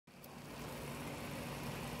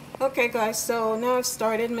Okay, guys. So now I've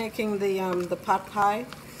started making the pot pie.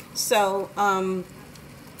 So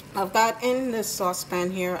I've got in this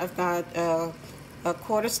saucepan here. I've got a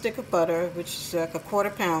quarter stick of butter, which is like a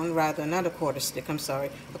quarter pound, rather not a quarter stick. I'm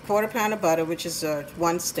sorry, a quarter pound of butter, which is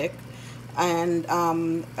one stick, and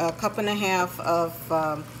a cup and a half of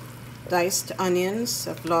diced onions,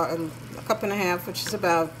 a cup and a half, which is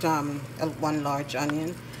about one large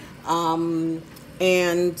onion.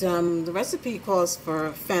 The recipe calls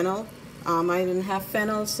for fennel. I didn't have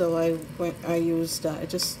fennel, so I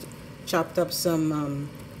just chopped up some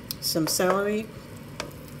celery.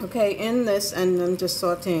 Okay, in this, and I'm just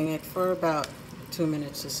sauteing it for about 2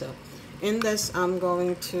 minutes or so. In this, I'm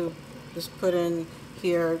going to just put in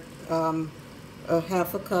here a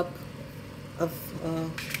half a cup of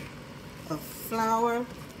flour.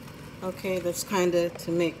 Okay, that's kind of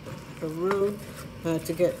to make a roux,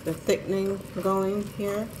 to get the thickening going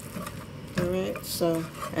here. All right, so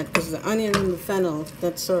because the onion and the fennel,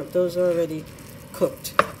 those are already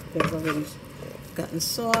cooked. They've already gotten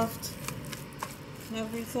soft and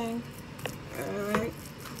everything. All right.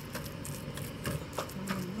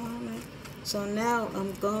 So now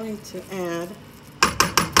I'm going to add,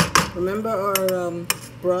 remember our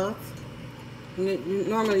broth?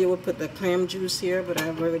 Normally you would put the clam juice here, but I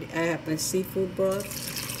have my seafood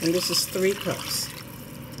broth, and this is 3 cups.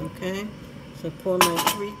 Okay, so pour my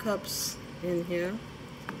 3 cups in here,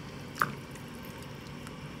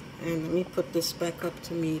 and let me put this back up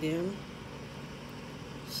to medium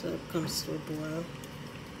so it comes to a boil.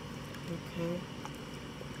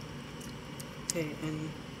 Okay, and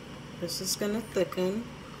this is gonna thicken.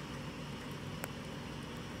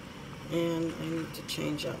 And I need to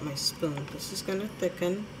change out my spoon. This is going to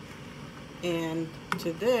thicken. And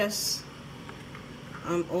to this,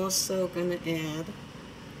 I'm also going to add,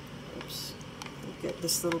 oops, get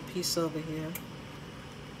this little piece over here.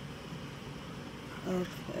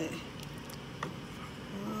 Okay.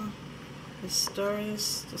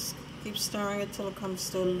 Just keep stirring it till it comes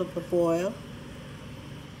to a boil.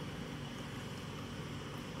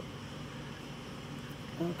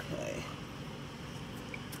 Okay.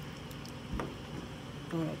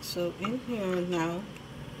 Alright, so in here now,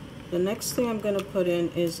 the next thing I'm going to put in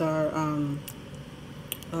is our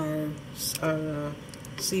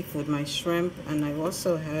seafood, my shrimp, and I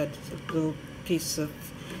also had a little piece of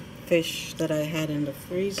fish that I had in the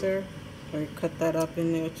freezer. I cut that up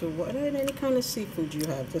in there too. Any kind of seafood you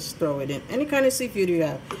have, just throw it in. Any kind of seafood you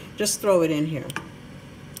have, just throw it in here.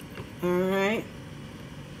 Alright,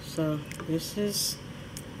 so this is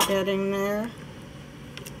getting there.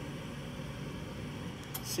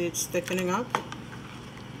 See, it's thickening up.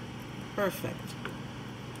 Perfect.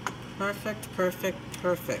 Perfect, perfect,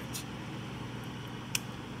 perfect.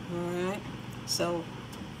 Alright, so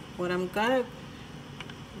what I'm gonna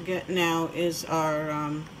get now is our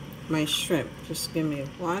my shrimp. Just give me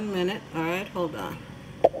 1 minute. Alright, hold on.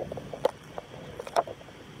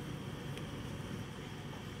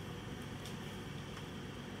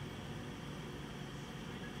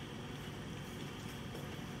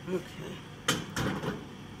 Okay.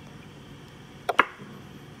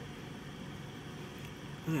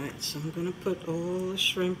 Alright, so I'm going to put all the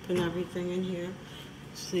shrimp and everything in here.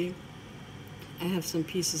 See, I have some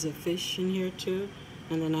pieces of fish in here too.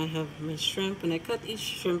 And then I have my shrimp, and I cut each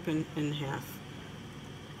shrimp in half.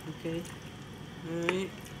 Okay, alright.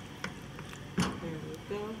 There we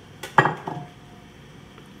go.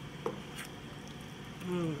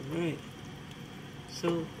 Alright.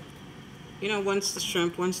 So, you know, once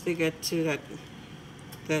they get to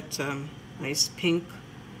that nice pink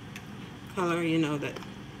color, you know that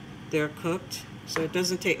they're cooked. So it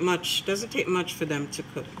doesn't take much for them to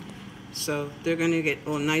cook. So they're going to get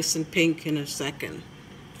all nice and pink in a second.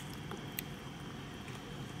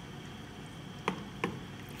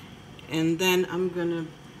 And then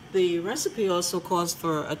the recipe also calls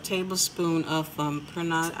for a tablespoon of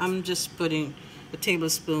Pernod. I'm just putting a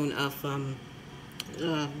tablespoon of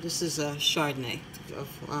this is a Chardonnay of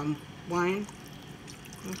wine.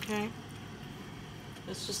 Okay,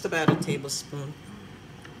 that's just about a tablespoon.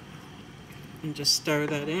 And just stir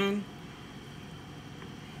that in.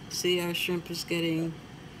 See, our shrimp is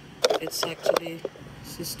it's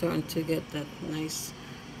starting to get that nice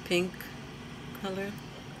pink color.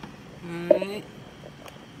 Alright,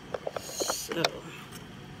 so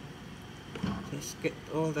just get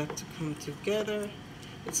all that to come together.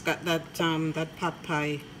 It's got that pot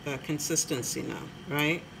pie consistency now,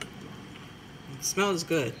 right? It smells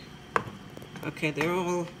good. Okay, they're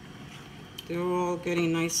all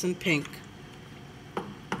getting nice and pink.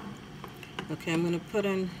 Okay, I'm going to put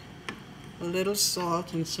in a little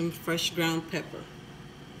salt and some fresh ground pepper.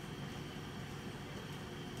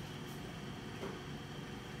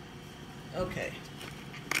 Okay,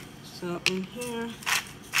 so in here,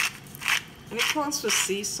 and it calls for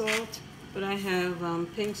sea salt, but I have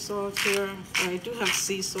pink salt here. I do have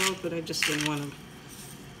sea salt, but I just didn't want to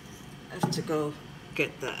have to go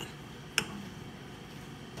get that.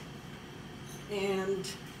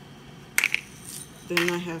 And then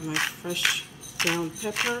I have my fresh ground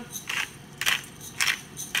pepper.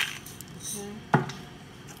 Okay.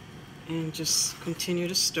 And just continue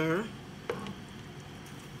to stir.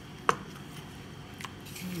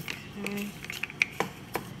 Okay.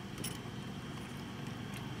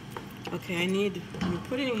 Okay, I'm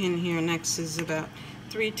putting in here next is about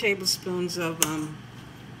 3 tablespoons of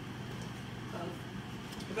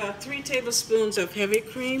heavy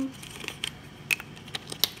cream.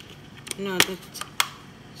 No,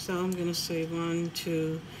 so I'm gonna say 1,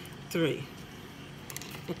 2, 3.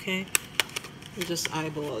 Okay, I'm just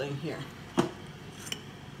eyeballing here.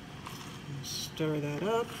 Stir that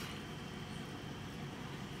up.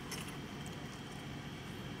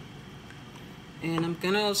 And I'm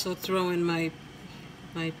gonna also throw in my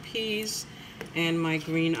peas and my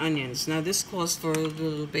green onions. Now this calls for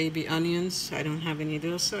little baby onions. I don't have any of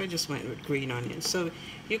those, so I just went with green onions. So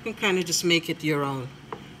you can kind of just make it your own.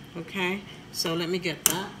 Okay, so let me get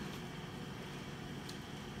that.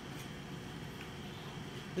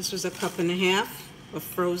 This was 1.5 cups of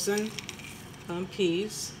frozen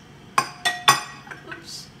peas.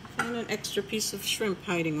 Oops, found an extra piece of shrimp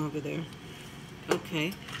hiding over there.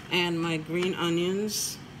 Okay, and my green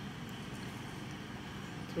onions.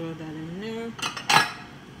 Throw that in there.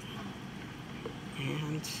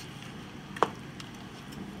 And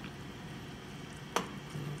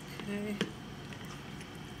okay.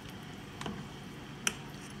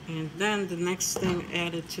 And then the next thing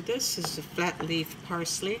added to this is the flat leaf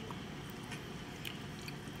parsley,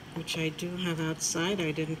 which I do have outside.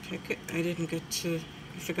 I didn't pick it. I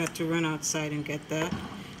forgot to run outside and get that.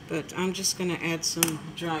 But I'm just going to add some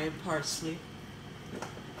dried parsley.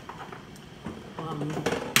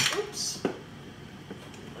 Oops.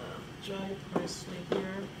 Dried parsley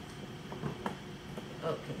here.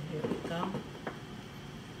 Okay, here we go.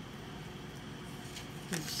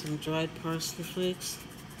 Here's some dried parsley flakes.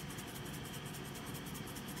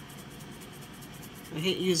 I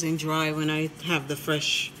hate using dry when I have the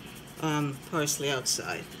fresh parsley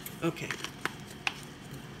outside. Okay,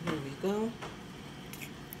 here we go.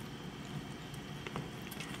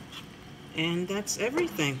 And that's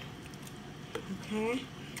everything. Okay,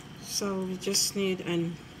 so we just need,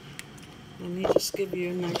 and let me just give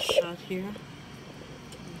you a nice shot here.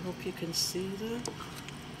 I hope you can see that.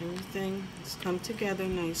 Everything has come together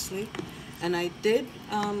nicely. And I did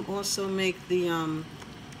also make the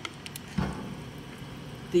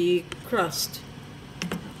crust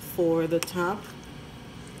for the top,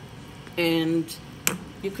 and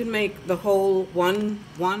you can make the whole one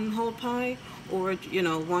whole pie, or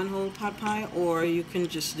one whole pot pie, or you can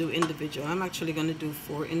just do individual. I'm actually going to do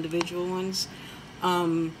 4 individual ones,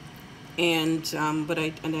 but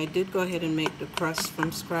I did go ahead and make the crust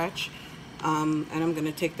from scratch, and I'm going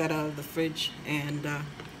to take that out of the fridge and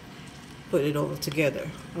put it all together.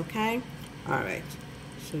 Okay, all right,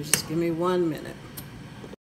 so just give me 1 minute.